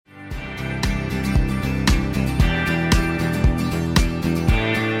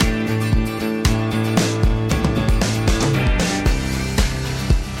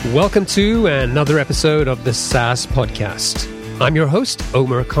Welcome to another episode of the SaaS Podcast. I'm your host,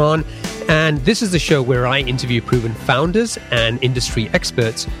 Omar Khan, and this is the show where I interview proven founders and industry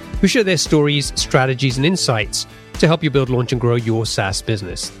experts who share their stories, strategies, and insights to help you build, launch, and grow your SaaS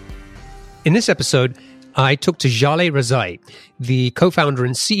business. In this episode, I talked to Jaleh Rezaei, the co-founder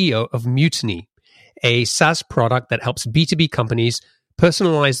and CEO of Mutiny, a SaaS product that helps B2B companies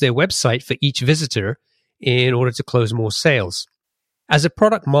personalize their website for each visitor in order to close more sales. As a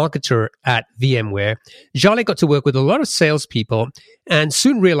product marketer at VMware, Jaleh got to work with a lot of salespeople and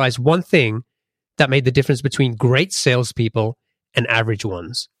soon realized one thing that made the difference between great salespeople and average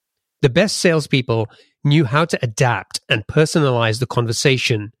ones. The best salespeople knew how to adapt and personalize the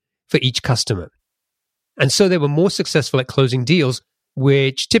conversation for each customer. And so they were more successful at closing deals,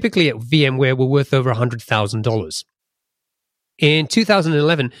 which typically at VMware were worth over $100,000. In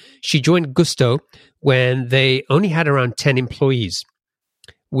 2011, she joined Gusto when they only had around 10 employees.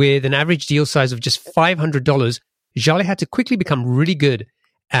 With an average deal size of just $500, Jaleh had to quickly become really good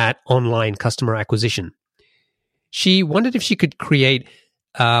at online customer acquisition. She wondered if she could create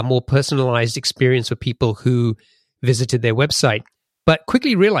a more personalized experience for people who visited their website, but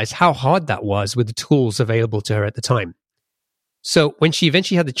quickly realized how hard that was with the tools available to her at the time. So when she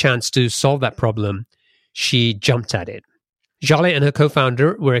eventually had the chance to solve that problem, she jumped at it. Jaleh and her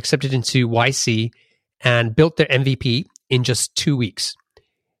co-founder were accepted into YC and built their MVP in just 2 weeks.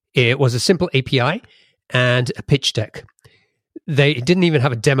 It was a simple API and a pitch deck. They didn't even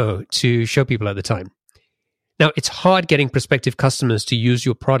have a demo to show people at the time. Now, it's hard getting prospective customers to use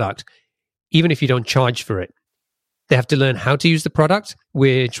your product, even if you don't charge for it. They have to learn how to use the product,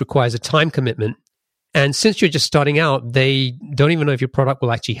 which requires a time commitment. And since you're just starting out, they don't even know if your product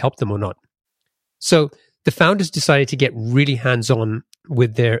will actually help them or not. So the founders decided to get really hands-on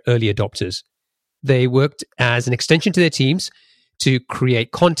with their early adopters. They worked as an extension to their teams to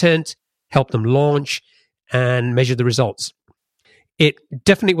create content, help them launch, and measure the results. It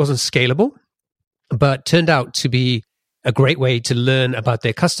definitely wasn't scalable, but turned out to be a great way to learn about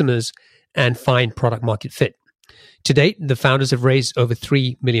their customers and find product market fit. To date, the founders have raised over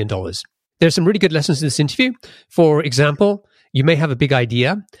 $3 million. There are some really good lessons in this interview. For example, you may have a big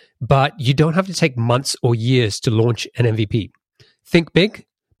idea, but you don't have to take months or years to launch an MVP. Think big,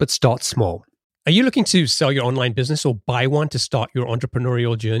 but start small. Are you looking to sell your online business or buy one to start your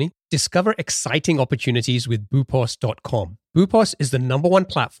entrepreneurial journey? Discover exciting opportunities with Boopos.com. Boopos is the #1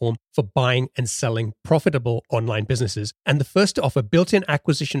 platform for buying and selling profitable online businesses and the first to offer built-in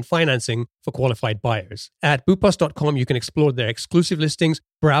acquisition financing for qualified buyers. At Boopos.com, you can explore their exclusive listings,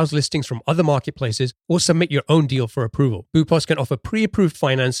 browse listings from other marketplaces, or submit your own deal for approval. Boopos can offer pre-approved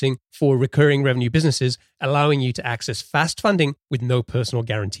financing for recurring revenue businesses, allowing you to access fast funding with no personal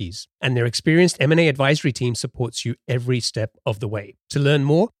guarantees. And their experienced M&A advisory team supports you every step of the way. To learn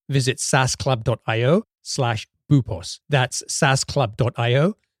more, visit saasclub.io/Boopos. That's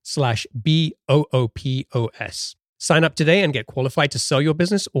saasclub.io/BOOPOS. Sign up today and get qualified to sell your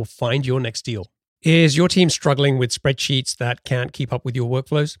business or find your next deal. Is your team struggling with spreadsheets that can't keep up with your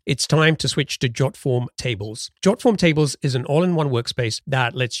workflows? It's time to switch to JotForm Tables. JotForm Tables is an all-in-one workspace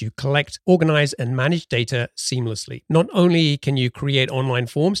that lets you collect, organize, and manage data seamlessly. Not only can you create online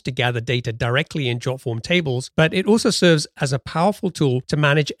forms to gather data directly in JotForm Tables, but it also serves as a powerful tool to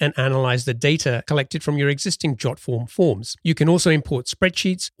manage and analyze the data collected from your existing JotForm forms. You can also import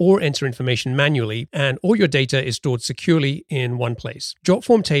spreadsheets or enter information manually, and all your data is stored securely in one place.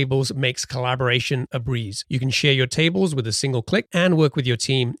 JotForm Tables makes collaboration a breeze. You can share your tables with a single click and work with your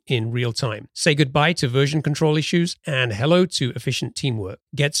team in real time. Say goodbye to version control issues and hello to efficient teamwork.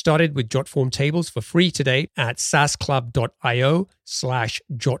 Get started with JotForm Tables for free today at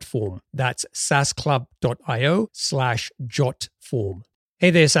saasclub.io/JotForm. That's saasclub.io/JotForm. Hey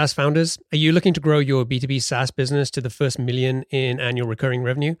there, SaaS founders. Are you looking to grow your B2B SaaS business to the first million in annual recurring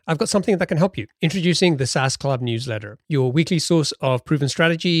revenue? I've got something that can help you. Introducing the SaaS Club newsletter, your weekly source of proven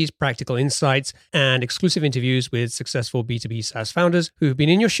strategies, practical insights, and exclusive interviews with successful B2B SaaS founders who've been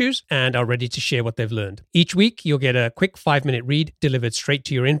in your shoes and are ready to share what they've learned. Each week, you'll get a quick 5-minute read delivered straight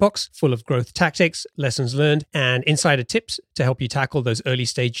to your inbox, full of growth tactics, lessons learned, and insider tips to help you tackle those early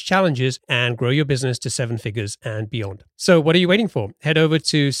stage challenges and grow your business to 7 figures and beyond. So what are you waiting for? Head over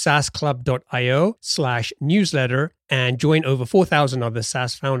to saasclub.io/newsletter and join over 4,000 other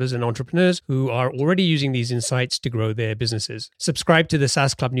SaaS founders and entrepreneurs who are already using these insights to grow their businesses. Subscribe to the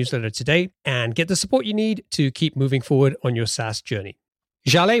SaaS Club newsletter today and get the support you need to keep moving forward on your SaaS journey.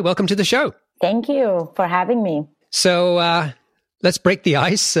 Jaleh, welcome to the show. Thank you for having me. So let's break the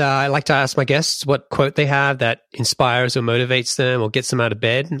ice. I like to ask my guests what quote they have that inspires or motivates them or gets them out of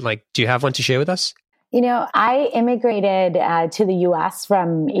bed. Like, do you have one to share with us? I immigrated to the US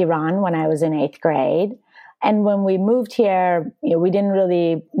from Iran when I was in 8th grade. And when we moved here, we didn't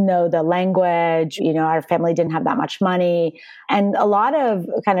really know the language. Our family didn't have that much money. And a lot of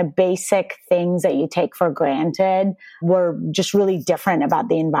kind of basic things that you take for granted were just really different about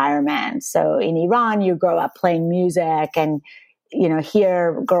the environment. So in Iran, you grow up playing music and,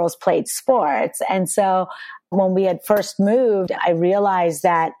 here girls played sports. And so when we had first moved, I realized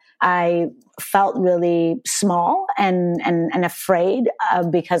that I felt really small and afraid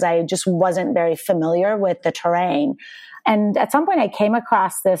because I just wasn't very familiar with the terrain. And at some point I came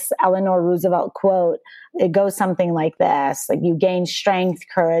across this Eleanor Roosevelt quote. It goes something like this, like you gain strength,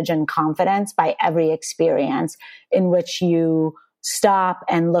 courage, and confidence by every experience in which you stop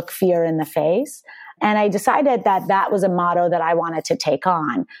and look fear in the face. And I decided that that was a motto that I wanted to take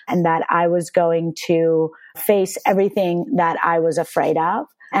on and that I was going to face everything that I was afraid of.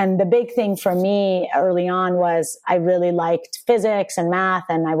 And the big thing for me early on was I really liked physics and math,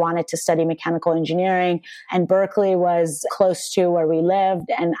 and I wanted to study mechanical engineering. And Berkeley was close to where we lived,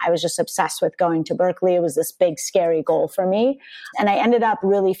 and I was just obsessed with going to Berkeley. It was this big, scary goal for me. And I ended up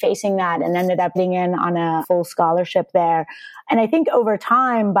really facing that and ended up being in on a full scholarship there. And I think over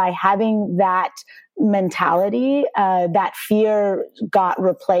time, by having that mentality, that fear got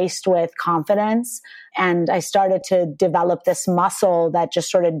replaced with confidence. And I started to develop this muscle that just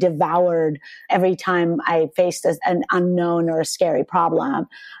sort of devoured every time I faced an unknown or a scary problem.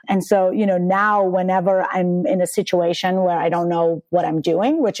 And so, now whenever I'm in a situation where I don't know what I'm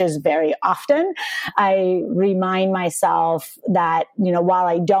doing, which is very often, I remind myself that, while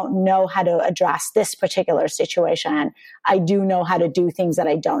I don't know how to address this particular situation, I do know how to do things that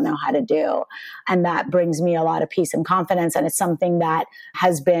I don't know how to do. And that brings me a lot of peace and confidence. And it's something that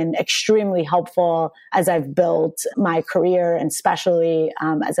has been extremely helpful as I've built my career and especially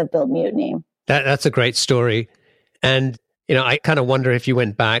as I've built Mutiny. That's a great story. And, I kind of wonder if you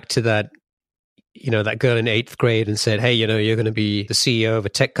went back to that, that girl in 8th grade and said, hey, you're going to be the CEO of a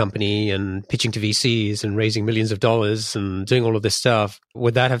tech company and pitching to VCs and raising millions of dollars and doing all of this stuff.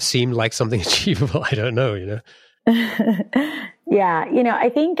 Would that have seemed like something achievable? I don't know, Yeah, I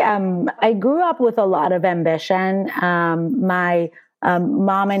think I grew up with a lot of ambition. My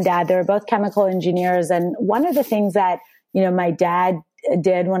mom and dad, they were both chemical engineers. And one of the things that, my dad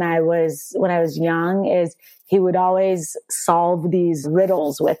did when I was young is he would always solve these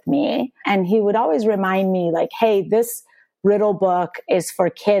riddles with me. And he would always remind me like, hey, this riddle book is for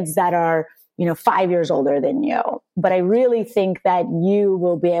kids that are, 5 years older than you. But I really think that you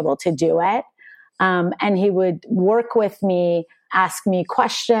will be able to do it. And he would work with me, ask me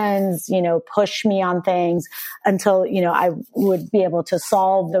questions, push me on things until, I would be able to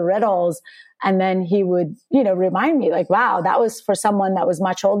solve the riddles. And then he would, remind me like, wow, that was for someone that was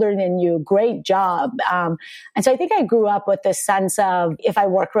much older than you. Great job. And so I think I grew up with this sense of if I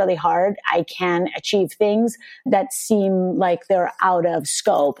work really hard, I can achieve things that seem like they're out of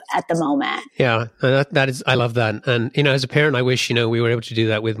scope at the moment. Yeah, that is, I love that. And, as a parent, I wish, we were able to do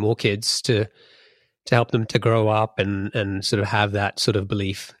that with more kids to help them to grow up and sort of have that sort of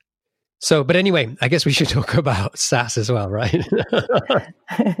belief. So, but anyway, I guess we should talk about SaaS as well, right?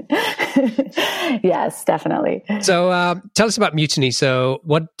 Yes, definitely. So tell us about Mutiny. So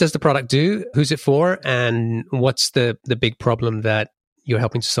what does the product do? Who's it for? And what's the big problem that you're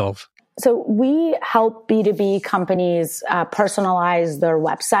helping to solve? So we help B2B companies personalize their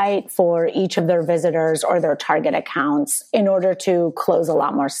website for each of their visitors or their target accounts in order to close a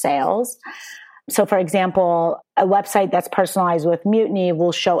lot more sales. So for example, a website that's personalized with Mutiny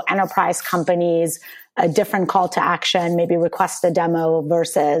will show enterprise companies a different call to action, maybe request a demo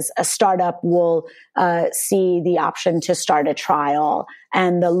versus a startup will see the option to start a trial,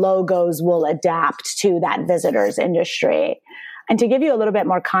 and the logos will adapt to that visitor's industry. And to give you a little bit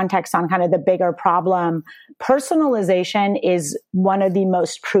more context on kind of the bigger problem, personalization is one of the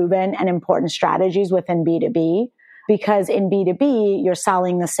most proven and important strategies within B2B, because in B2B, you're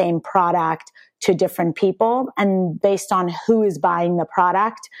selling the same product to different people. And based on who is buying the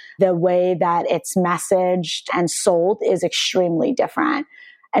product, the way that it's messaged and sold is extremely different.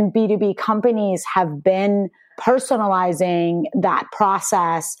 And B2B companies have been personalizing that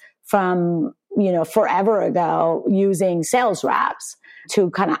process from, forever ago using sales reps to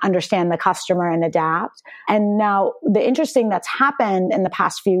kind of understand the customer and adapt. And now the interesting that's happened in the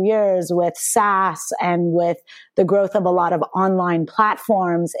past few years with SaaS and with the growth of a lot of online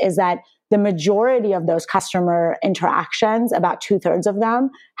platforms is that the majority of those customer interactions, about 2/3 of them,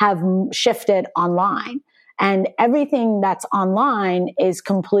 have shifted online. And everything that's online is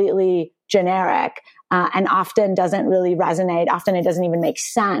completely generic. And often doesn't really resonate. Often it doesn't even make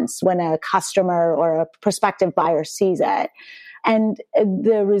sense when a customer or a prospective buyer sees it. And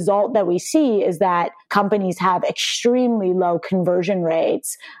the result that we see is that companies have extremely low conversion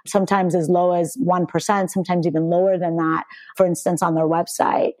rates, sometimes as low as 1%, sometimes even lower than that, for instance, on their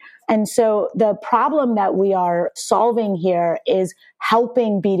website. And so the problem that we are solving here is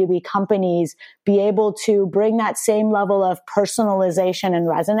helping B2B companies be able to bring that same level of personalization and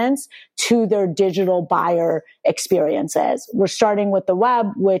resonance to their digital buyer experiences. We're starting with the web,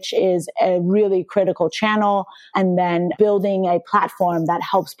 which is a really critical channel, and then building a platform that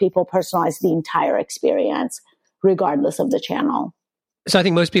helps people personalize the entire experience, regardless of the channel. So I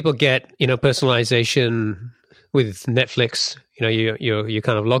think most people get, personalization with Netflix. You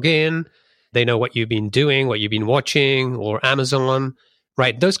kind of log in, they know what you've been doing, what you've been watching, or Amazon,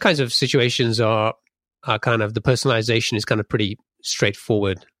 right? Those kinds of situations are kind of, the personalization is kind of pretty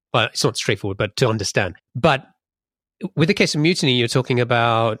straightforward. Well, it's not straightforward, but to understand. But with the case of Mutiny, you're talking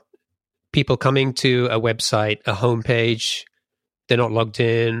about people coming to a website, a homepage, they're not logged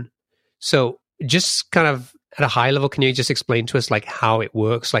in. So just kind of at a high level, can you just explain to us like how it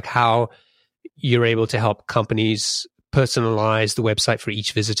works, like how you're able to help companies personalize the website for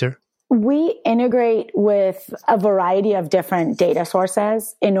each visitor? We integrate with a variety of different data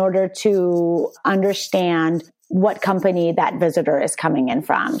sources in order to understand what company that visitor is coming in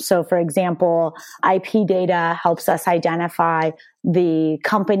from. So for example, IP data helps us identify the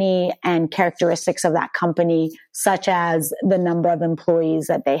company and characteristics of that company, such as the number of employees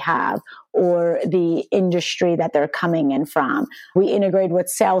that they have or the industry that they're coming in from. We integrate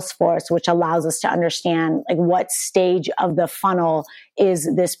with Salesforce, which allows us to understand like what stage of the funnel is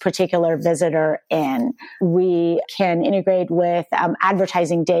this particular visitor in. We can integrate with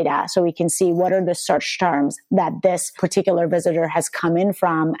advertising data, so we can see what are the search terms that this particular visitor has come in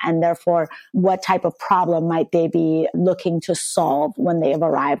from, and therefore what type of problem might they be looking to solve when they have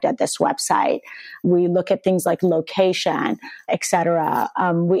arrived at this website. We look at things like location, etc.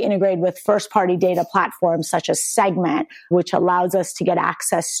 We integrate with first-party data platforms such as Segment, which allows us to get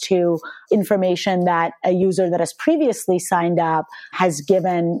access to information that a user that has previously signed up has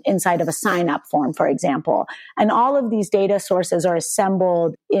given inside of a sign-up form, for example. And all of these data sources are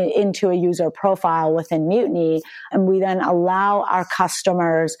assembled into a user profile within Mutiny, and we then allow our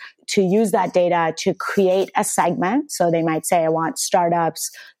customers to use that data to create a segment. So they might say, I want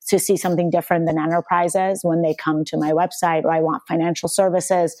startups to see something different than enterprises when they come to my website, or I want financial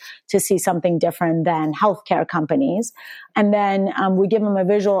services to see something different than healthcare companies. And then we give them a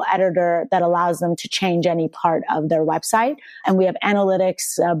visual editor that allows them to change any part of their website. And we have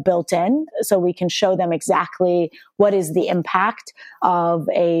analytics built in, so we can show them exactly what is the impact of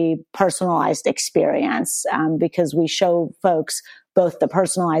a personalized experience, because we show folks both the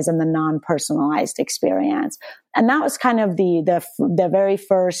personalized and the non-personalized experience. And that was kind of the very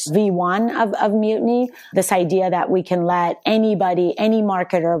first V1 of Mutiny, this idea that we can let anybody, any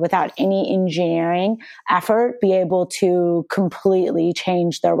marketer without any engineering effort be able to completely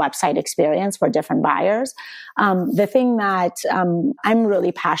change their website experience for different buyers. The thing that I'm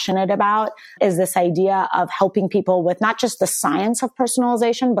really passionate about is this idea of helping people with not just the science of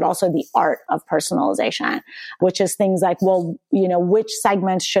personalization, but also the art of personalization, which is things like, well, which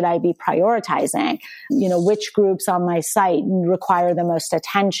segments should I be prioritizing? Which groups on my site require the most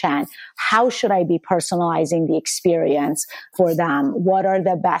attention? How should I be personalizing the experience for them? What are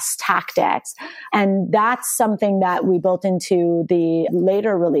the best tactics? And that's something that we built into the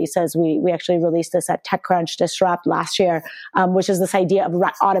later releases. We actually released this at TechCrunch Disrupt last year, which is this idea of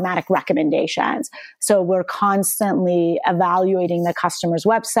automatic recommendations. So we're constantly evaluating the customer's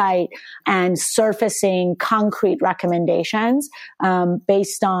website and surfacing concrete recommendations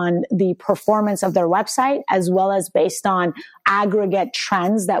based on the performance of their website, as well as based on aggregate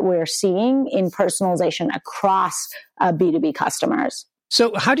trends that we're seeing in personalization across B2B customers.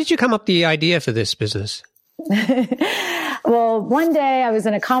 So how did you come up with the idea for this business? Well, one day I was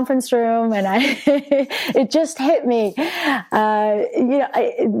in a conference room and it just hit me. The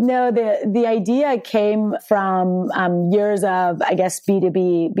idea came from years of, I guess,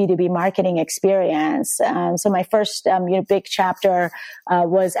 B2B marketing experience. So my first big chapter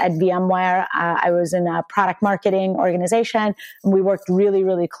was at VMware. I was in a product marketing organization, and we worked really,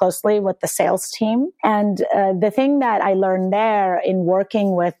 really closely with the sales team. And the thing that I learned there in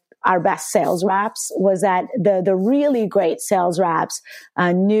working with our best sales reps was that the really great sales reps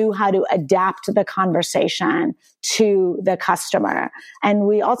knew how to adapt the conversation to the customer. And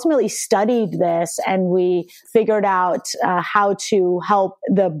we ultimately studied this and we figured out how to help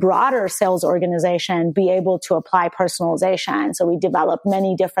the broader sales organization be able to apply personalization. So we developed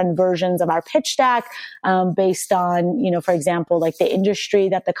many different versions of our pitch deck based on, for example, like the industry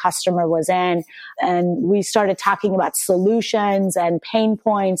that the customer was in. And we started talking about solutions and pain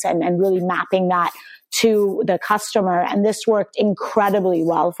points and really mapping that to the customer. And this worked incredibly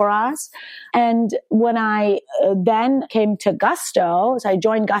well for us. And when I then came to Gusto, so I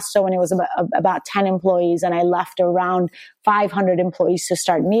joined Gusto when it was about 10 employees and I left around 500 employees to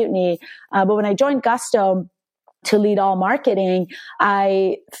start Mutiny. But when I joined Gusto to lead all marketing,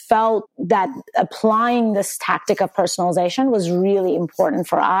 I felt that applying this tactic of personalization was really important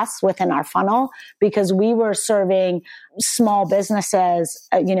for us within our funnel because we were serving small businesses,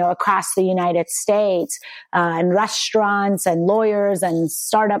 across the United States, and restaurants and lawyers and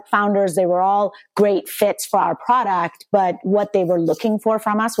startup founders. They were all great fits for our product, but what they were looking for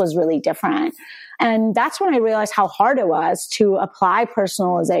from us was really different. And that's when I realized how hard it was to apply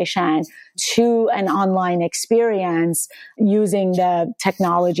personalization to an online experience using the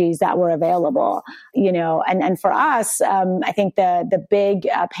technologies that were available, and for us, I think the big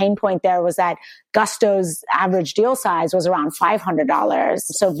pain point there was that Gusto's average deal size was around $500.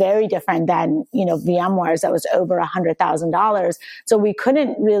 So very different than, VMware's that was over $100,000. So we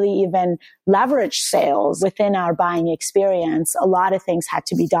couldn't really even leverage sales within our buying experience. A lot of things had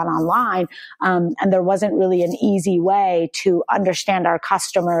to be done online. And there wasn't really an easy way to understand our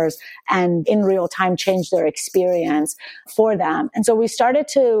customers and in real time change their experience for them. And so we started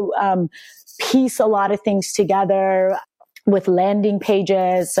to piece a lot of things together with landing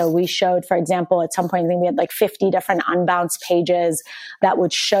pages. So we showed, for example, at some point, I think we had like 50 different unbounced pages that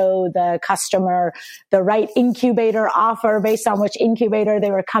would show the customer the right incubator offer based on which incubator they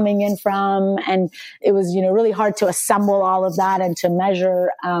were coming in from. And it was, really hard to assemble all of that and to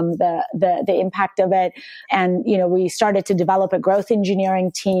measure the impact of it. And, we started to develop a growth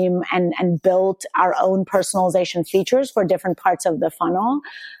engineering team and built our own personalization features for different parts of the funnel.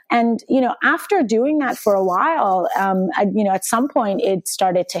 And, after doing that for a while, at some point it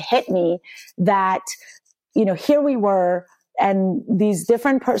started to hit me that, here we were and these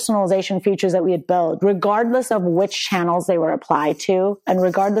different personalization features that we had built, regardless of which channels they were applied to and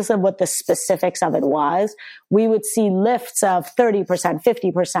regardless of what the specifics of it was, we would see lifts of 30%,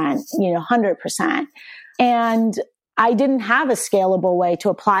 50%, 100%. And I didn't have a scalable way to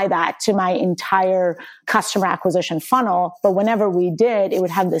apply that to my entire customer acquisition funnel, but whenever we did, it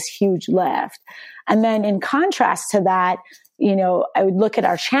would have this huge lift. And then in contrast to that, I would look at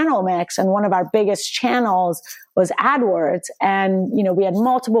our channel mix, and one of our biggest channels was AdWords. And, we had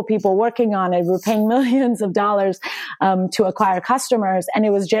multiple people working on it. We were paying millions of dollars to acquire customers, and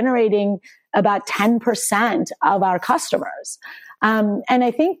it was generating about 10% of our customers. And I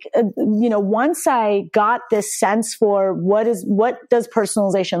think, once I got this sense for what does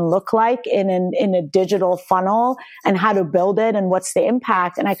personalization look like in a digital funnel and how to build it and what's the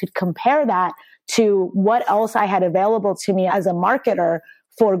impact, and I could compare that to what else I had available to me as a marketer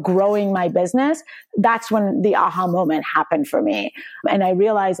for growing my business, that's when the aha moment happened for me. And I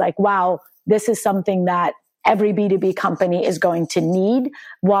realized wow, this is something that every B2B company is going to need,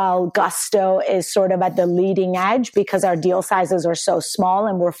 while Gusto is sort of at the leading edge because our deal sizes are so small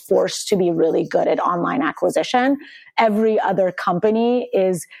and we're forced to be really good at online acquisition. Every other company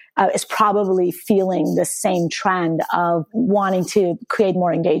is probably feeling the same trend of wanting to create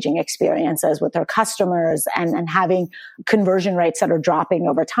more engaging experiences with their customers and having conversion rates that are dropping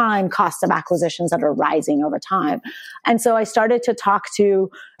over time, cost of acquisitions that are rising over time. And so I started to talk to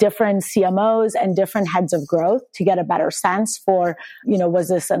different CMOs and different heads of growth to get a better sense for, was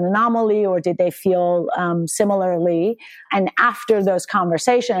this an anomaly or did they feel similarly? And after those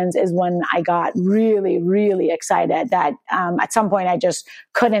conversations is when I got really, really excited that at some point I just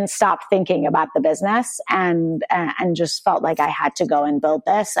couldn't stop thinking about the business and just felt like I had to go and build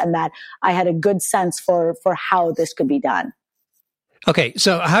this and that I had a good sense for how this could be done. Okay,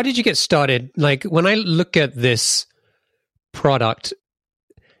 so how did you get started? Like when I look at this product,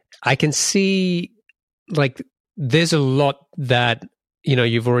 I can see like there's a lot that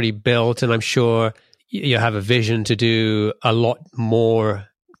you've already built, and I'm sure you have a vision to do a lot more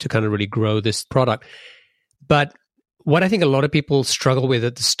to kind of really grow this product. But what I think a lot of people struggle with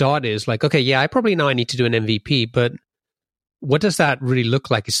at the start is like, okay, yeah, I probably know I need to do an MVP, but what does that really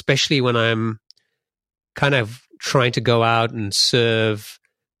look like, especially when I'm kind of trying to go out and serve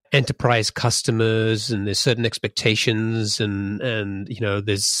enterprise customers and there's certain expectations and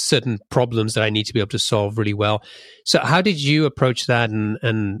there's certain problems that I need to be able to solve really well. So how did you approach that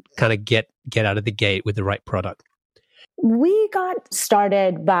and kind of get out of the gate with the right product? We got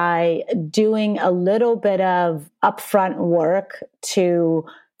started by doing a little bit of upfront work to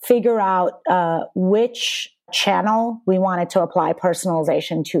figure out which channel we wanted to apply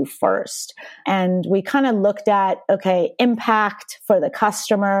personalization to first. And we kind of looked at, impact for the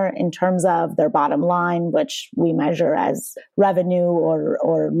customer in terms of their bottom line, which we measure as revenue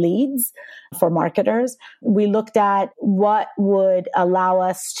or leads for marketers. We looked at what would allow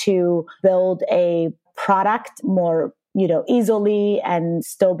us to build a product more easily and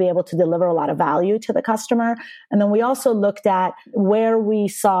still be able to deliver a lot of value to the customer. And then we also looked at where we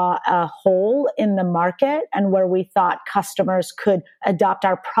saw a hole in the market and where we thought customers could adopt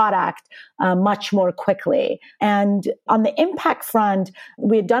our product much more quickly. And on the impact front,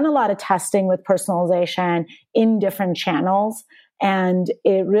 we had done a lot of testing with personalization in different channels, and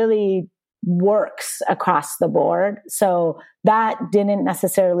it really works across the board. So that didn't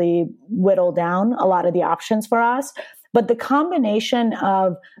necessarily whittle down a lot of the options for us. But the combination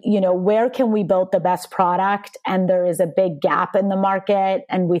of, where can we build the best product, and there is a big gap in the market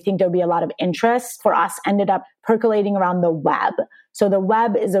and we think there'll be a lot of interest, for us ended up percolating around the web. So the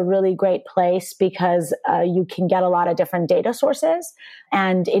web is a really great place because you can get a lot of different data sources.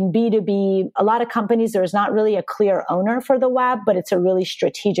 And in B2B, a lot of companies, there's not really a clear owner for the web, but it's a really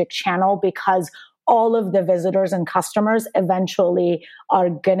strategic channel because all of the visitors and customers eventually are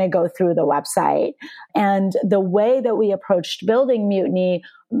going to go through the website. And the way that we approached building Mutiny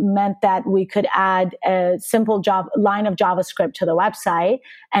meant that we could add a simple line of JavaScript to the website,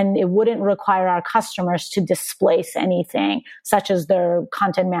 and it wouldn't require our customers to displace anything, such as their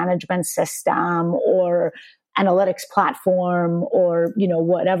content management system or analytics platform or,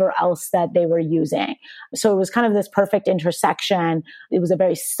 whatever else that they were using. So it was kind of this perfect intersection. It was a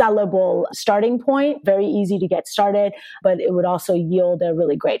very sellable starting point, very easy to get started, but it would also yield a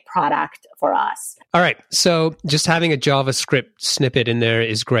really great product for us. All right. So just having a JavaScript snippet in there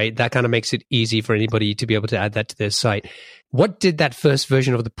is great. That kind of makes it easy for anybody to be able to add that to their site. What did that first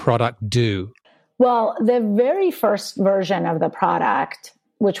version of the product do? Well, the very first version of the product,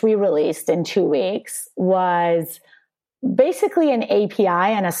 which we released in 2 weeks, was basically an API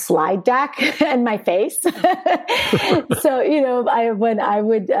and a slide deck and my face. So, when I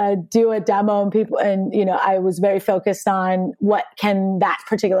would do a demo I was very focused on what can that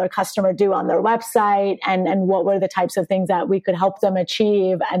particular customer do on their website and what were the types of things that we could help them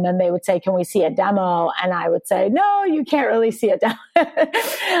achieve. And then they would say, can we see a demo? And I would say, no, you can't really see a demo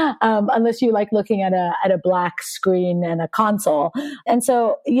unless you like looking at a black screen and a console. And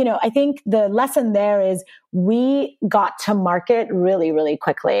so, I think the lesson there is we got to market really, really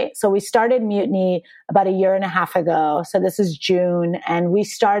quickly. So we started Mutiny about 1.5 years ago. So this is June. And we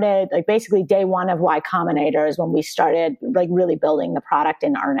started basically day one of Y Combinator is when we started really building the product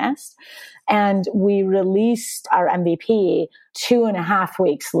in earnest. And we released our MVP 2.5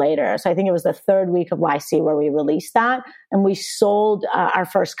 weeks later. So I think it was the third week of YC where we released that. And we sold our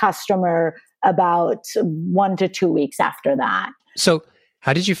first customer about 1 to 2 weeks after that. So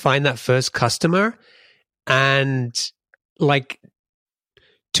how did you find that first customer? And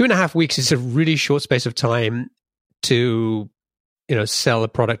 2.5 weeks is a really short space of time to, sell a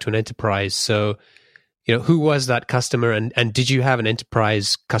product to an enterprise. So, who was that customer and did you have an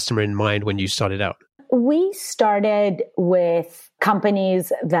enterprise customer in mind when you started out? We started with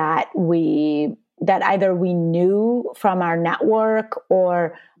companies that either we knew from our network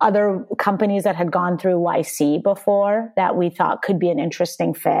or other companies that had gone through YC before that we thought could be an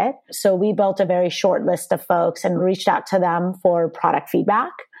interesting fit. So we built a very short list of folks and reached out to them for product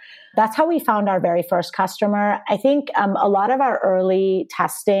feedback. That's how we found our very first customer. I think a lot of our early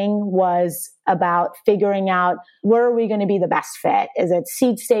testing was about figuring out where are we going to be the best fit? Is it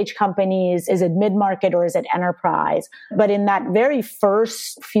seed stage companies? Is it mid-market or is it enterprise? But in that very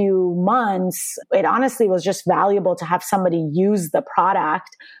first few months, it honestly was just valuable to have somebody use the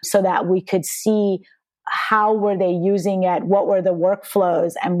product so that we could see how were they using it? What were the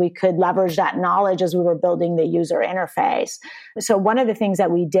workflows? And we could leverage that knowledge as we were building the user interface. So one of the things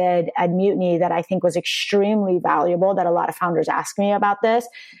that we did at Mutiny that I think was extremely valuable, that a lot of founders ask me about this,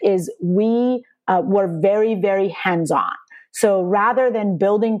 is we were very, very hands-on. So rather than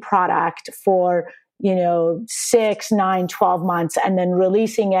building product for 6, 9, 12 months and then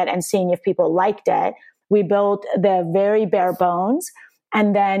releasing it and seeing if people liked it, we built the very bare bones.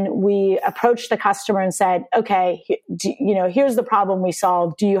 And then we approached the customer and said, okay, here's the problem we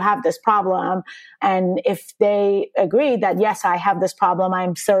solved. Do you have this problem? And if they agreed that, yes, I have this problem,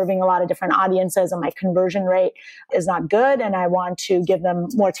 I'm serving a lot of different audiences and my conversion rate is not good, and I want to give them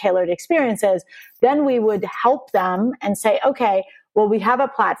more tailored experiences, then we would help them and say, okay, well, we have a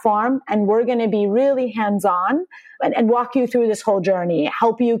platform and we're going to be really hands-on and walk you through this whole journey,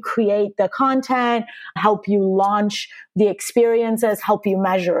 help you create the content, help you launch the experiences, help you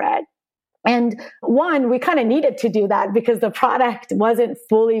measure it. And one, we kind of needed to do that because the product wasn't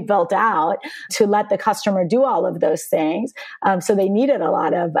fully built out to let the customer do all of those things. So they needed a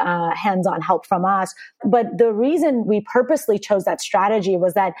lot of hands-on help from us. But the reason we purposely chose that strategy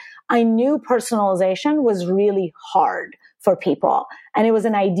was that I knew personalization was really hard for people. And it was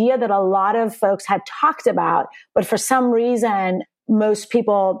an idea that a lot of folks had talked about, but for some reason, most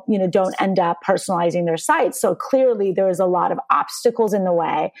people, don't end up personalizing their sites. So clearly there is a lot of obstacles in the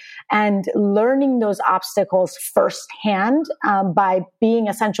way, and learning those obstacles firsthand by being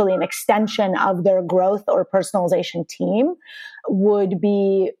essentially an extension of their growth or personalization team would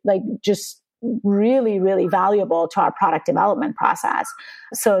be just really, really valuable to our product development process.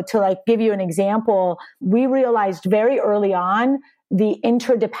 So to give you an example, we realized very early on the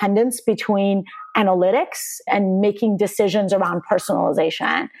interdependence between analytics and making decisions around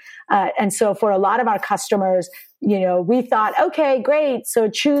personalization. And so for a lot of our customers, we thought, okay, great. So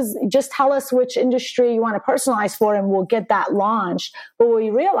just tell us which industry you want to personalize for and we'll get that launched. But what we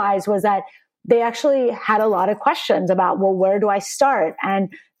realized was that they actually had a lot of questions about, well, where do I start?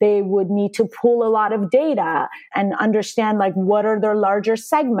 And they would need to pull a lot of data and understand what are their larger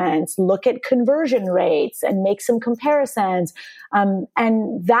segments, look at conversion rates and make some comparisons. And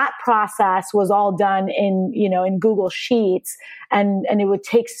that process was all done in Google Sheets, and it would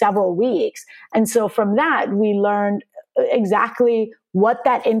take several weeks. And so from that, we learned exactly what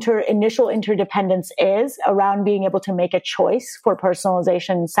that initial interdependence is around being able to make a choice for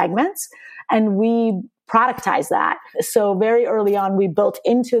personalization segments. And we productize that. So very early on, we built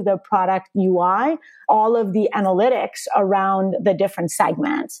into the product UI all of the analytics around the different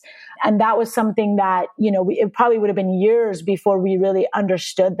segments. And that was something that, it probably would have been years before we really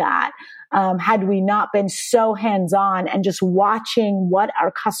understood that. Had we not been so hands-on and just watching what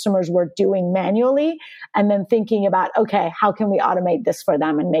our customers were doing manually and then thinking about, okay, how can we automate this for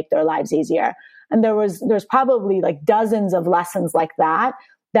them and make their lives easier? And there's probably dozens of lessons like that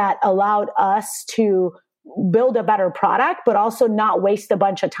allowed us to build a better product, but also not waste a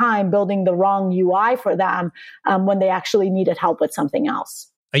bunch of time building the wrong UI for them when they actually needed help with something else.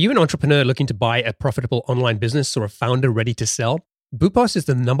 Are you an entrepreneur looking to buy a profitable online business or a founder ready to sell? Boopos is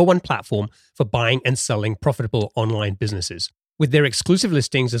the #1 platform for buying and selling profitable online businesses. With their exclusive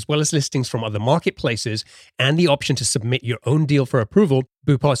listings, as well as listings from other marketplaces, and the option to submit your own deal for approval,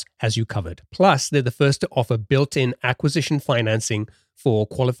 Boopos has you covered. Plus, they're the first to offer built-in acquisition financing for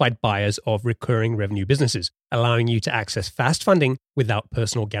qualified buyers of recurring revenue businesses, allowing you to access fast funding without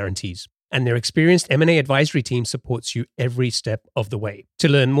personal guarantees. And their experienced M&A advisory team supports you every step of the way. To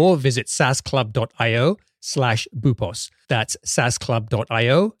learn more, visit saasclub.io/Boopos. That's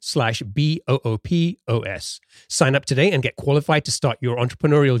saasclub.io/BOOPOS. Sign up today and get qualified to start your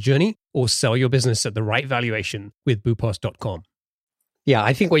entrepreneurial journey or sell your business at the right valuation with Boopos.com. Yeah,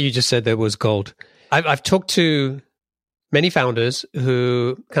 I think what you just said there was gold. I've talked to many founders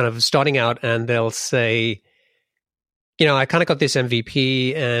who kind of starting out and they'll say, I kind of got this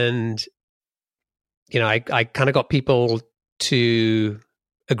MVP and, I kind of got people to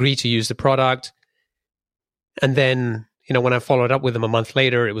agree to use the product. And then, when I followed up with them a month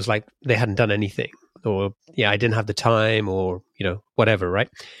later, it was like they hadn't done anything, or, I didn't have the time, or, whatever, right?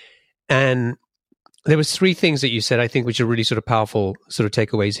 And there was 3 things that you said, I think, which are really sort of powerful sort of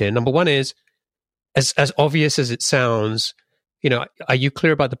takeaways here. Number 1 is, as obvious as it sounds, are you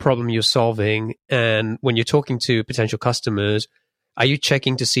clear about the problem you're solving? And when you're talking to potential customers, are you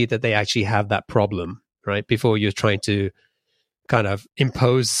checking to see that they actually have that problem, right? Before you're trying to kind of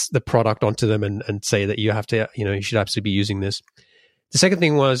impose the product onto them and say that you have to, you should absolutely be using this. The second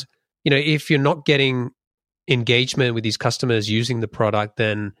thing was, if you're not getting engagement with these customers using the product,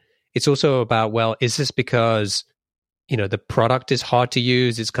 then it's also about, well, is this because the product is hard to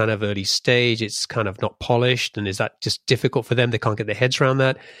use, it's kind of early stage, it's kind of not polished, and is that just difficult for them? They can't get their heads around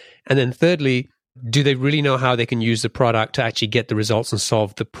that. And then thirdly, do they really know how they can use the product to actually get the results and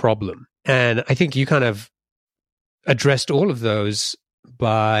solve the problem? And I think you kind of addressed all of those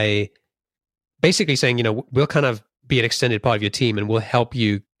by basically saying, we'll kind of be an extended part of your team and we'll help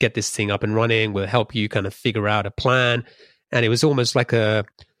you get this thing up and running. We'll help you kind of figure out a plan. And it was almost like we're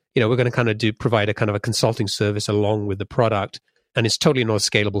going to kind of provide a kind of a consulting service along with the product. and it's totally not a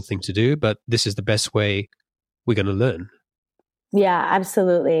scalable thing to do, but this is the best way we're going to learn. Yeah,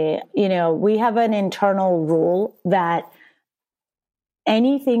 absolutely. We have an internal rule that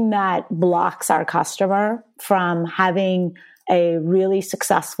anything that blocks our customer from having a really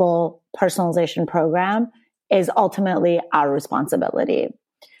successful personalization program is ultimately our responsibility.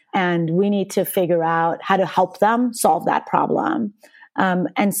 And we need to figure out how to help them solve that problem.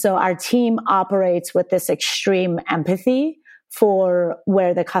 And so our team operates with this extreme empathy for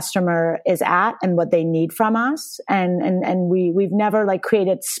where the customer is at and what they need from us. And we've never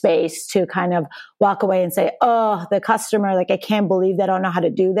created space to kind of walk away and say, oh, the customer, I can't believe they don't know how to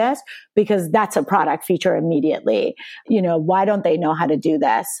do this, because that's a product feature immediately. Why don't they know how to do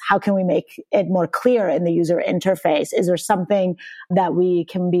this? How can we make it more clear in the user interface? Is there something that we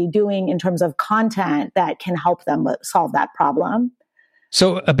can be doing in terms of content that can help them solve that problem?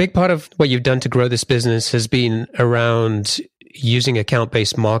 So a big part of what you've done to grow this business has been around using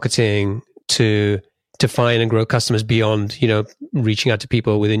account-based marketing to find and grow customers beyond, reaching out to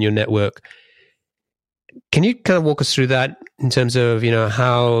people within your network. Can you kind of walk us through that in terms of,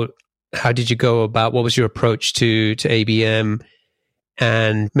 how did you go about, what was your approach to ABM,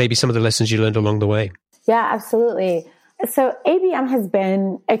 and maybe some of the lessons you learned along the way? Yeah, absolutely. So ABM has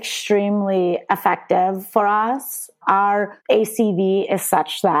been extremely effective for us. Our ACV is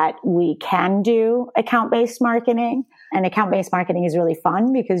such that we can do account-based marketing. And account-based marketing is really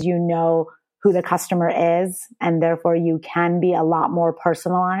fun because you know who the customer is, and therefore you can be a lot more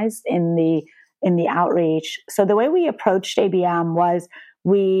personalized in the outreach. So the way we approached ABM was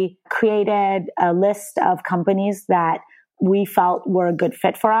we created a list of companies that we felt were a good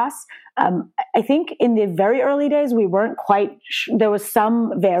fit for us. I think in the very early days, we weren't quite there was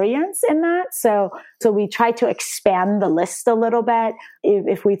some variance in that. So we tried to expand the list a little bit.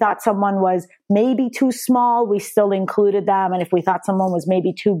 If we thought someone was maybe too small, we still included them. And if we thought someone was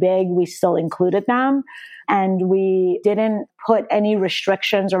maybe too big, we still included them. And we didn't put any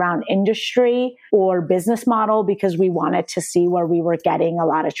restrictions around industry or business model because we wanted to see where we were getting a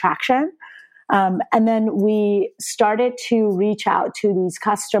lot of traction. And then we started to reach out to these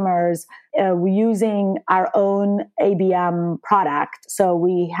customers using our own ABM product. So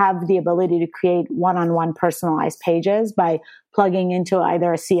we have the ability to create one-on-one personalized pages by plugging into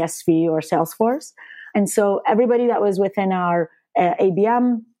either a CSV or Salesforce. And so everybody that was within our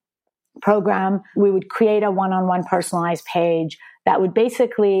ABM program, we would create a one-on-one personalized page that would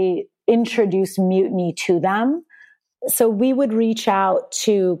basically introduce Mutiny to them. So we would reach out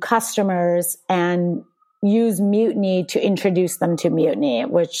to customers and use Mutiny to introduce them to Mutiny,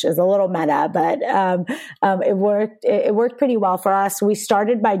 which is a little meta, but it worked. It worked pretty well for us. We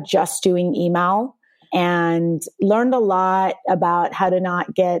started by just doing email and learned a lot about how to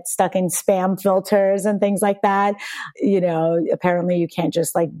not get stuck in spam filters and things like that. Apparently you can't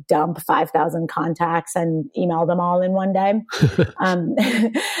just dump 5,000 contacts and email them all in one day.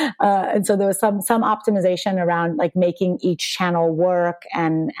 And so there was some optimization around making each channel work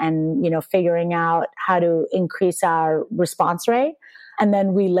and figuring out how to increase our response rate. And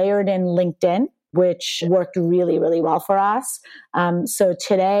then we layered in LinkedIn, which worked really, really well for us. So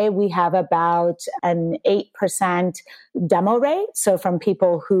today we have about an 8% demo rate. So from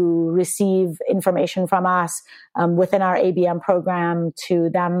people who receive information from us within our ABM program to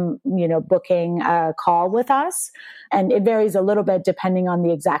them, booking a call with us. And it varies a little bit depending on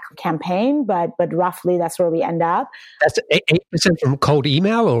the exact campaign, but roughly that's where we end up. That's 8% from cold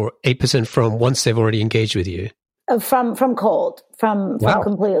email or 8% from once they've already engaged with you? From cold, from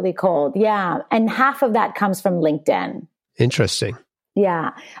completely cold. Yeah. And half of that comes from LinkedIn. Interesting.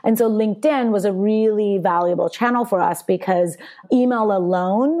 Yeah. And so LinkedIn was a really valuable channel for us because email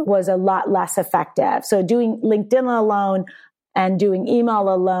alone was a lot less effective. So doing LinkedIn alone and doing email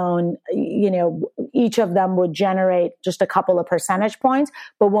alone, each of them would generate just a couple of percentage points.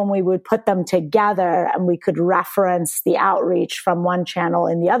 But when we would put them together and we could reference the outreach from one channel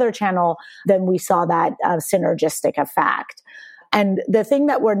in the other channel, then we saw that synergistic effect. And the thing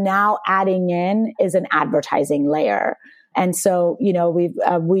that we're now adding in is an advertising layer. And so,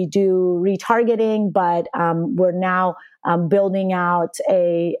 we do retargeting, but we're now building out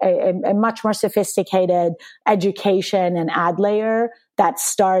a much more sophisticated education and ad layer that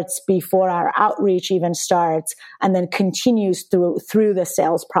starts before our outreach even starts and then continues through the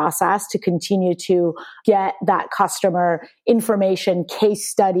sales process to continue to get that customer information, case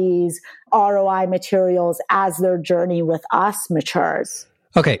studies, ROI materials as their journey with us matures.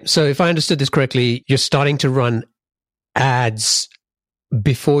 Okay, so if I understood this correctly, you're starting to run ads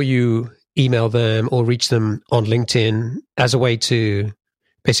before you email them or reach them on LinkedIn as a way to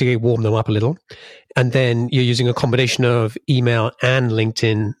basically warm them up a little. And then you're using a combination of email and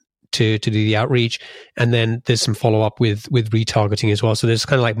LinkedIn to do the outreach. And then there's some follow-up with retargeting as well. So there's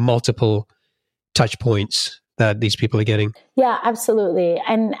kind of like multiple touch points that these people are getting. Yeah, absolutely.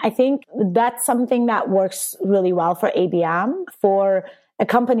 And I think that's something that works really well for ABM. For a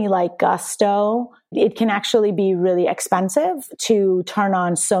company like Gusto, it can actually be really expensive to turn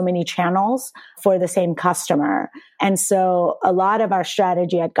on so many channels for the same customer. And so a lot of our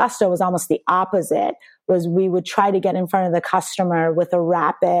strategy at Gusto was almost the opposite, was we would try to get in front of the customer with a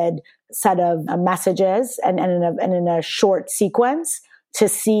rapid set of messages and in a short sequence to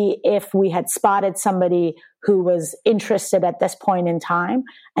see if we had spotted somebody who was interested at this point in time.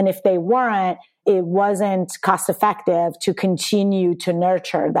 And if they weren't, it wasn't cost effective to continue to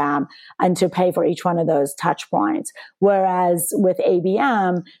nurture them and to pay for each one of those touch points. Whereas with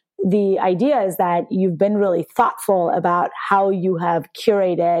ABM, the idea is that you've been really thoughtful about how you have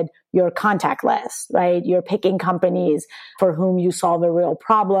curated your contact list, right? You're picking companies for whom you solve a real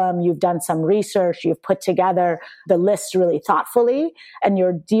problem. You've done some research. You've put together the list really thoughtfully, and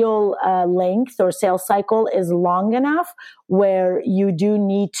your deal length or sales cycle is long enough where you do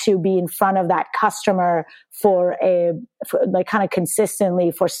need to be in front of that customer for like kind of consistently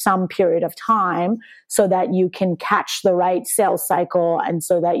for some period of time so that you can catch the right sales cycle and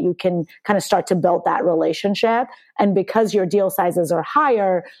so that you can kind of start to build that relationship. And because your deal sizes are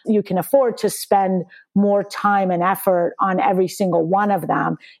higher, you can afford to spend more time and effort on every single one of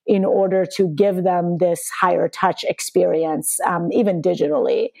them in order to give them this higher touch experience, even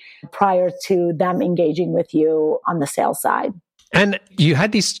digitally, prior to them engaging with you on the sales side. And you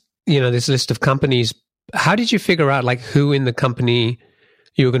had this list of companies. How did you figure out like who in the company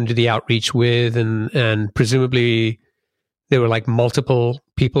you were going to do the outreach with? And presumably there were like multiple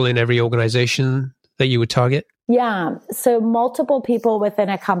people in every organization that you would target? Yeah. So multiple people within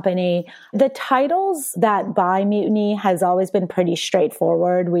a company. The titles that buy Mutiny has always been pretty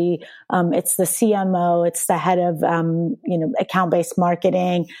straightforward. It's the CMO, it's the head of, account-based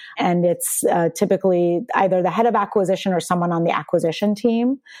marketing, and it's typically either the head of acquisition or someone on the acquisition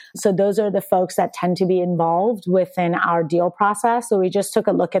team. So those are the folks that tend to be involved within our deal process. So we just took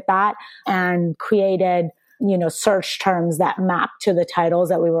a look at that and created search terms that map to the titles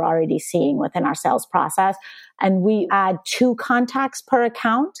that we were already seeing within our sales process. And we add 2 contacts per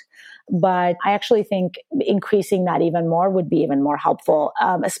account. But I actually think increasing that even more would be even more helpful,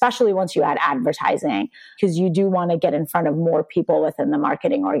 especially once you add advertising, because you do want to get in front of more people within the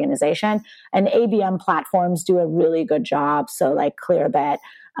marketing organization. And ABM platforms do a really good job. So like Clearbit,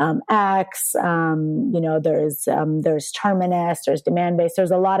 X, there's Terminus, there's Demandbase,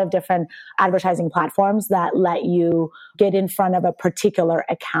 there's a lot of different advertising platforms that let you get in front of a particular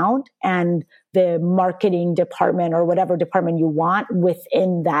account and the marketing department or whatever department you want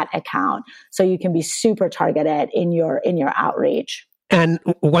within that account. So you can be super targeted in your outreach. And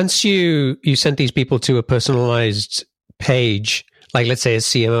once you sent these people to a personalized page, like let's say a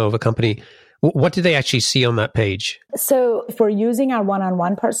CMO of a company, what do they actually see on that page? So if we're using our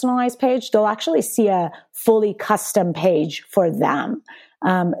one-on-one personalized page, they'll actually see a fully custom page for them.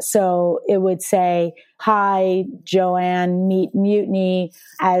 So it would say, "Hi, Joanne, meet Mutiny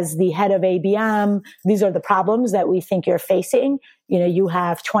as the head of ABM. These are the problems that we think you're facing. You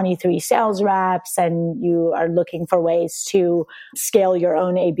have 23 sales reps and you are looking for ways to scale your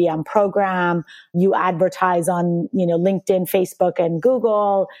own ABM program. You advertise on, LinkedIn, Facebook, and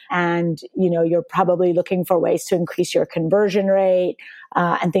Google. And, you're probably looking for ways to increase your conversion rate,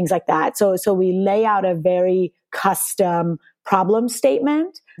 and things like that." So we lay out a very custom problem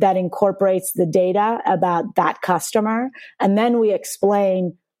statement that incorporates the data about that customer. And then we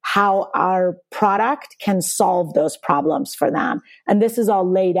explain how our product can solve those problems for them. And this is all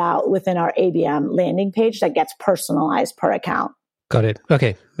laid out within our ABM landing page that gets personalized per account. Got it.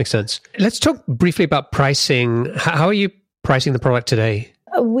 Okay. Makes sense. Let's talk briefly about pricing. How are you pricing the product today?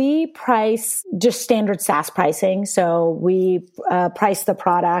 We price just standard SaaS pricing. So we price the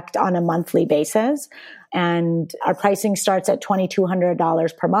product on a monthly basis. And our pricing starts at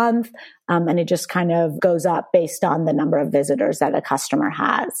 $2,200 per month. And it just kind of goes up based on the number of visitors that a customer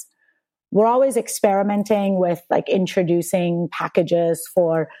has. We're always experimenting with like introducing packages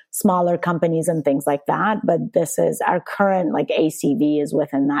for smaller companies and things like that. But this is our current like ACV is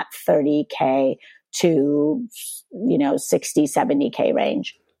within that $30K to, $60, $70K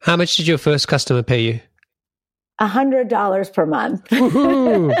range. How much did your first customer pay you? $100 per month.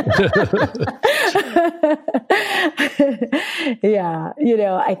 Yeah.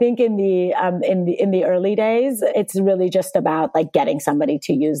 I think in the early days, it's really just about like getting somebody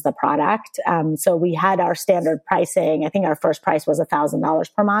to use the product. So we had our standard pricing. I think our first price was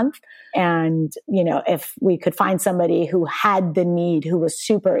 $1,000 per month. And, if we could find somebody who had the need, who was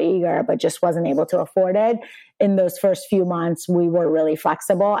super eager, but just wasn't able to afford it, in those first few months, we were really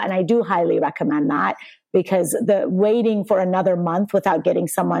flexible. And I do highly recommend that, because the waiting for another month without getting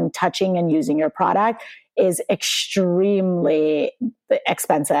someone touching and using your product is extremely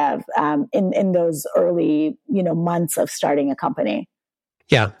expensive in those early months of starting a company.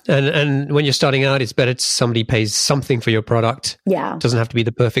 Yeah. And when you're starting out, it's better somebody pays something for your product. Yeah. It doesn't have to be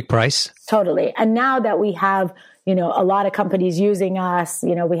the perfect price. Totally. And now that we have, a lot of companies using us,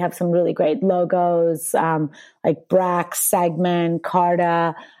 we have some really great logos, like Brax, Segment,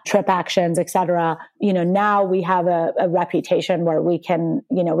 Carta, Trip Actions, et cetera. Now we have a reputation where we can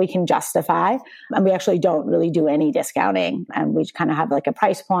justify, and we actually don't really do any discounting. And we kind of have like a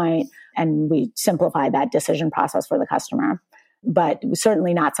price point, and we simplify that decision process for the customer. But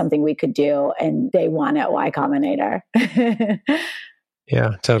certainly not something we could do in day one at Y Combinator.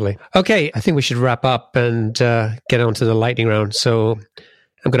 Yeah, totally. Okay, I think we should wrap up and get on to the lightning round. So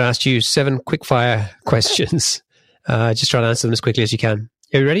I'm going to ask you 7 quick-fire questions. Just try to answer them as quickly as you can.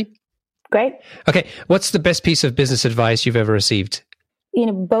 Are you ready? Great. Okay, what's the best piece of business advice you've ever received?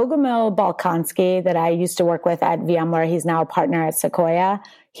 Bogomil Balkansky, that I used to work with at VMware, he's now a partner at Sequoia.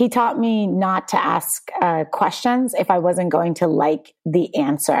 He taught me not to ask questions if I wasn't going to like the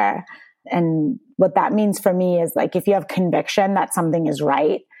answer. And what that means for me is, like, if you have conviction that something is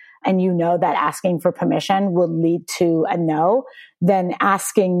right, and that asking for permission will lead to a no, then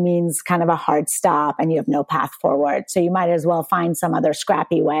asking means kind of a hard stop and you have no path forward. So you might as well find some other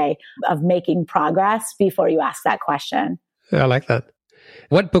scrappy way of making progress before you ask that question. I like that.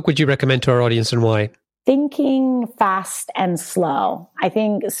 What book would you recommend to our audience, and why? Thinking Fast and Slow. I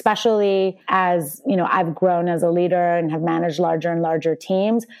think especially as, I've grown as a leader and have managed larger and larger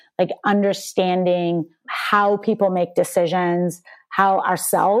teams, like understanding how people make decisions, how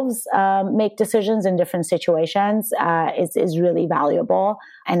ourselves make decisions in different situations is really valuable.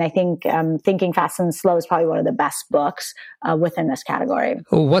 And I think Thinking Fast and Slow is probably one of the best books within this category.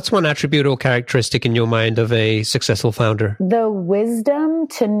 What's one attribute or characteristic in your mind of a successful founder? The wisdom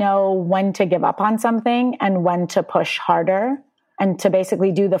to know when to give up on something and when to push harder, and to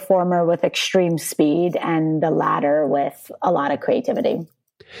basically do the former with extreme speed and the latter with a lot of creativity.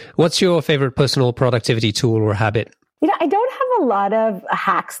 What's your favorite personal productivity tool or habit? I don't have a lot of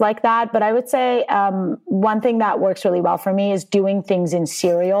hacks like that, but I would say one thing that works really well for me is doing things in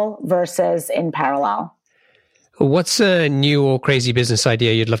serial versus in parallel. What's a new or crazy business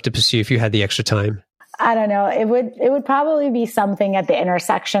idea you'd love to pursue if you had the extra time? I don't know. It would probably be something at the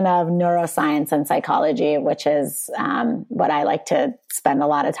intersection of neuroscience and psychology, which is what I like to spend a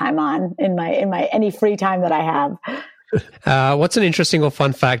lot of time on in my any free time that I have. What's an interesting or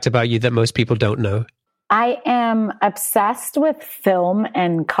fun fact about you that most people don't know? I am obsessed with film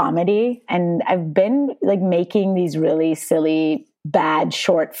and comedy, and I've been like making these really silly, bad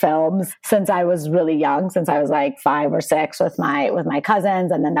short films since I was really young, since I was like 5 or 6 with my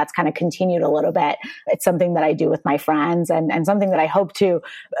cousins. And then that's kind of continued a little bit. It's something that I do with my friends, and something that I hope to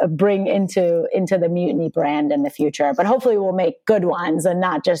bring into the Mutiny brand in the future. But hopefully we'll make good ones and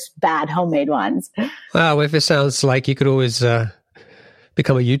not just bad homemade ones. Wow, if it sounds like you could always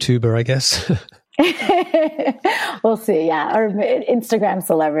become a YouTuber, I guess. We'll see. Yeah. Or Instagram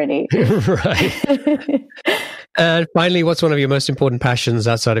celebrity. Right. And finally, what's one of your most important passions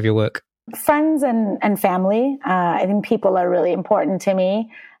outside of your work? Friends and family. I think people are really important to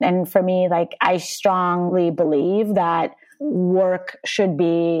me. And for me, like, I strongly believe that work should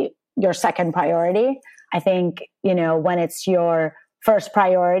be your second priority. I think, when it's your first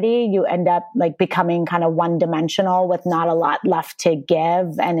priority, you end up like becoming kind of one-dimensional with not a lot left to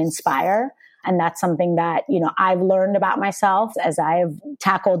give and inspire. And that's something that, I've learned about myself as I've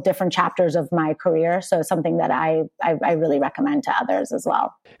tackled different chapters of my career. So it's something that I really recommend to others as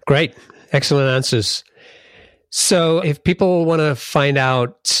well. Great. Excellent answers. So if people want to find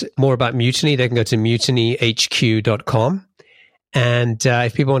out more about Mutiny, they can go to mutinyhq.com. And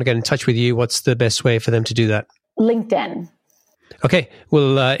if people want to get in touch with you, what's the best way for them to do that? LinkedIn. Okay.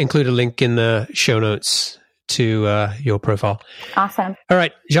 We'll include a link in the show notes to your profile. Awesome. All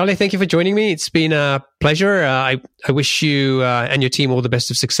right. Jaleh, thank you for joining me. It's been a pleasure. I wish you and your team all the best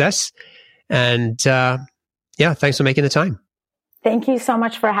of success. And thanks for making the time. Thank you so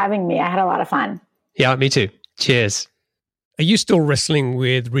much for having me. I had a lot of fun. Yeah, me too. Cheers. Are you still wrestling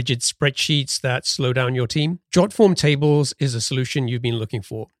with rigid spreadsheets that slow down your team? Jotform Tables is a solution you've been looking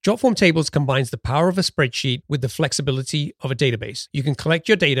for. Jotform Tables combines the power of a spreadsheet with the flexibility of a database. You can collect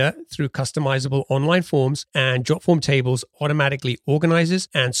your data through customizable online forms, and Jotform Tables automatically organizes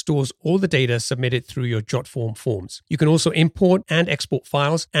and stores all the data submitted through your Jotform forms. You can also import and export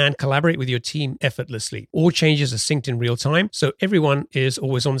files and collaborate with your team effortlessly. All changes are synced in real time, so everyone is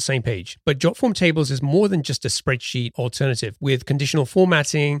always on the same page. But Jotform Tables is more than just a spreadsheet alternative. With conditional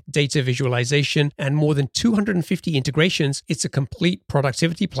formatting, data visualization, and more than 250 integrations, it's a complete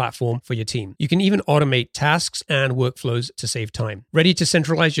productivity platform for your team. You can even automate tasks and workflows to save time. Ready to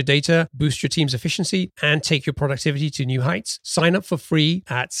centralize your data, boost your team's efficiency, and take your productivity to new heights? Sign up for free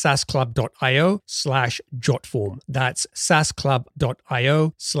at saasclub.io/jotform. That's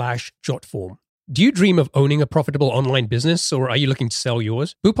saasclub.io/jotform. Do you dream of owning a profitable online business, or are you looking to sell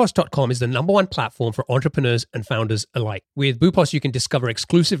yours? Boopos.com is the #1 platform for entrepreneurs and founders alike. With Boopos, you can discover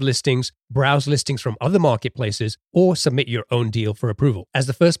exclusive listings, browse listings from other marketplaces, or submit your own deal for approval. As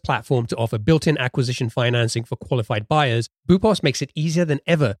the first platform to offer built-in acquisition financing for qualified buyers, Boopos makes it easier than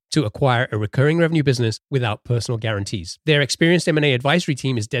ever to acquire a recurring revenue business without personal guarantees. Their experienced M&A advisory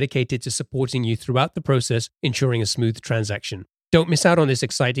team is dedicated to supporting you throughout the process, ensuring a smooth transaction. Don't miss out on this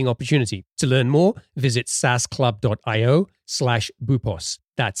exciting opportunity. To learn more, visit saasclub.io/boopos.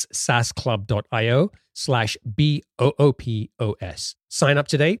 That's saasclub.io/BOOPOS. Sign up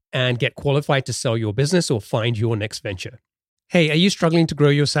today and get qualified to sell your business or find your next venture. Hey, are you struggling to grow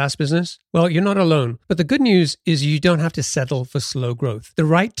your SaaS business? Well, you're not alone. But the good news is you don't have to settle for slow growth. The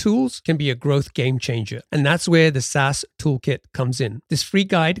right tools can be a growth game changer. And that's where the SaaS Toolkit comes in. This free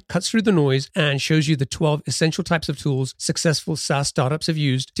guide cuts through the noise and shows you the 12 essential types of tools successful SaaS startups have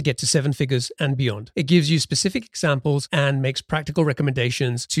used to get to 7 figures and beyond. It gives you specific examples and makes practical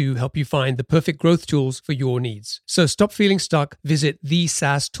recommendations to help you find the perfect growth tools for your needs. So stop feeling stuck. Visit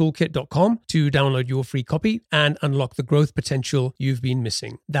thesaastoolkit.com to download your free copy and unlock the growth potential you've been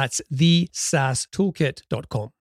missing. That's thesaastoolkit.com.